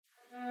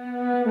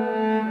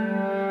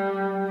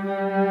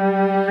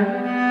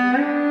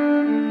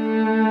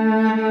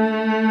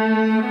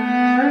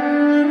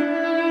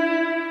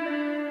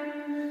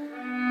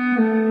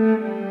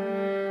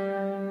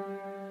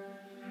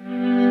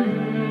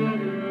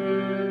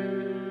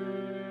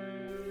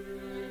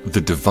The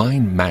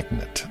divine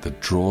magnet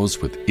that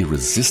draws with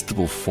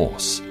irresistible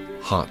force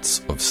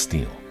hearts of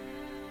steel,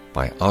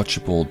 by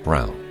Archibald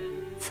Brown,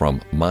 from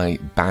My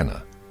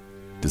Banner,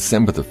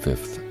 December the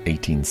 5th,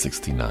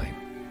 1869.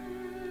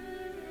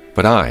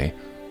 But I,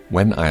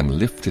 when I am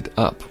lifted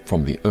up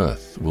from the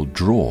earth, will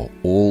draw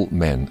all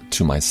men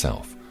to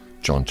myself.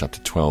 John chapter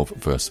 12,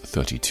 verse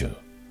 32.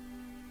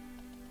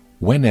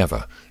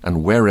 Whenever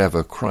and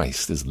wherever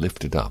Christ is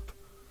lifted up,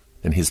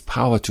 then his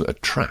power to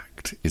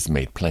attract is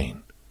made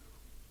plain.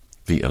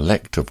 The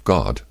elect of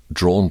God,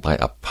 drawn by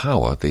a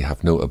power they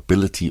have no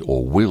ability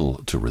or will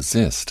to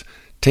resist,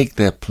 take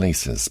their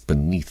places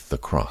beneath the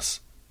cross.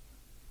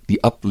 The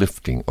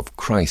uplifting of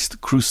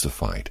Christ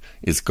crucified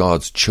is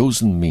God's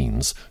chosen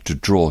means to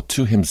draw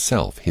to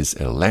himself his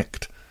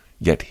elect,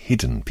 yet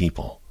hidden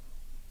people.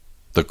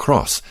 The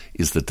cross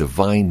is the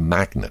divine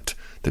magnet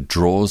that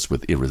draws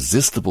with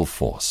irresistible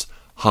force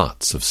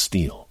hearts of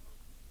steel.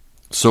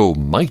 So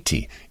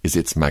mighty is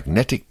its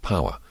magnetic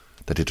power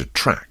that it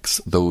attracts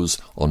those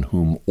on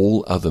whom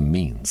all other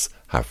means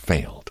have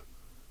failed.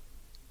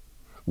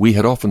 We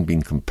had often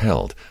been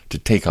compelled to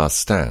take our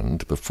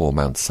stand before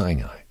Mount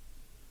Sinai.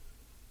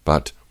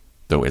 But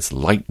though its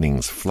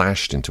lightnings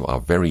flashed into our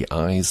very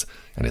eyes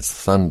and its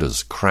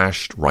thunders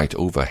crashed right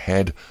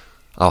overhead,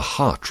 our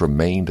heart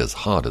remained as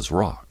hard as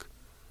rock.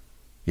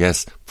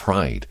 Yes,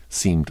 pride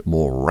seemed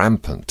more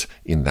rampant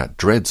in that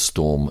dread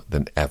storm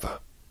than ever.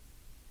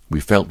 We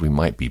felt we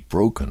might be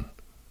broken,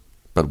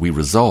 but we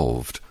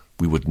resolved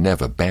we would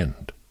never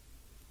bend.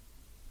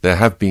 There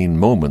have been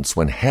moments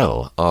when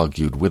hell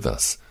argued with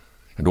us,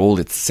 and all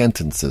its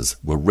sentences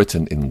were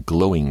written in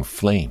glowing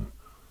flame.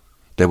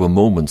 There were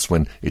moments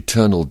when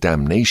eternal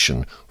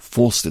damnation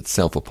forced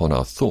itself upon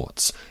our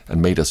thoughts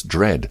and made us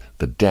dread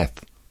the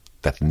death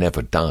that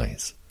never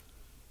dies.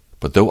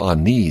 But though our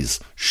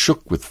knees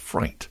shook with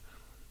fright,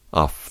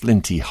 our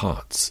flinty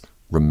hearts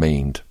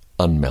remained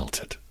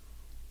unmelted.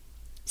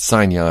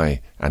 Sinai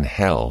and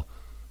hell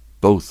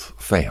both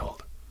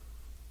failed.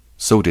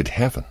 So did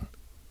heaven.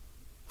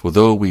 For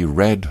though we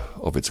read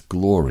of its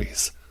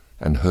glories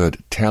and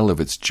heard tell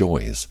of its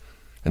joys,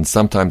 and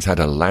sometimes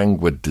had a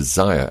languid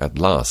desire at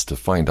last to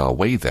find our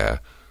way there,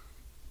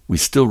 we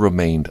still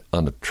remained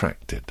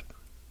unattracted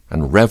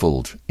and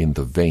revelled in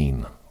the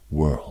vain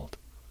world.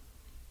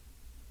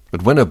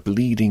 But when a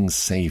bleeding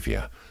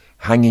Saviour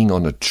hanging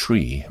on a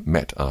tree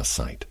met our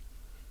sight,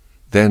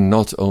 then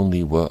not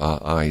only were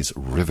our eyes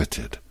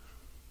riveted,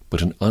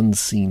 but an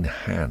unseen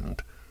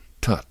hand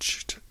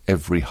touched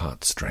every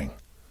heartstring.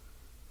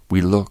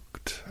 We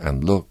looked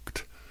and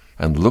looked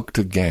and looked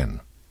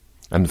again,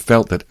 and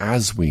felt that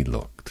as we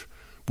looked,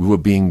 we were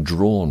being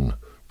drawn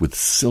with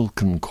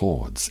silken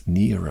cords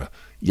nearer,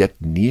 yet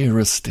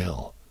nearer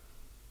still,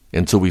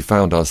 until we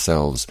found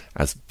ourselves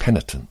as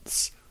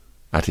penitents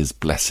at his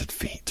blessed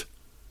feet.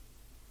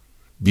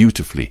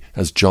 Beautifully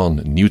has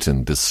John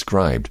Newton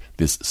described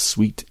this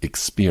sweet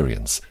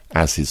experience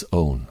as his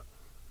own.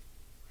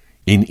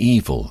 In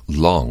evil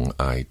long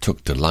I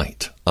took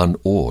delight,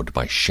 unawed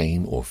by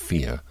shame or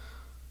fear,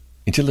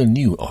 until a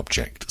new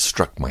object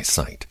struck my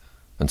sight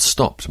and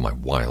stopped my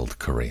wild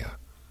career.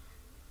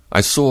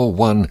 I saw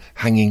one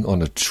hanging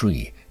on a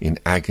tree in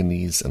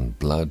agonies and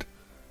blood.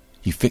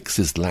 He fixed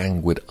his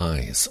languid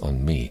eyes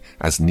on me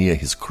as near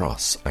his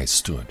cross I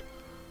stood.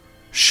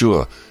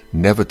 Sure,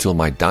 never till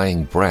my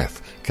dying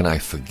breath can I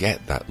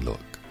forget that look.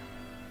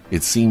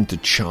 It seemed to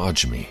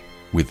charge me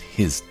with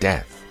his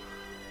death,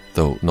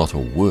 though not a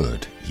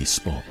word he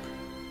spoke.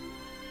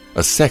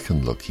 A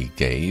second look he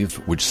gave,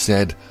 which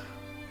said,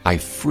 I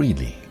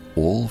freely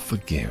all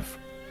forgive.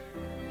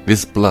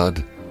 This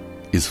blood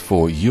is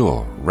for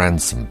your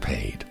ransom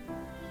paid.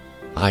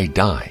 I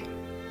die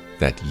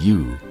that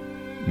you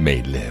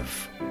may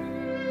live.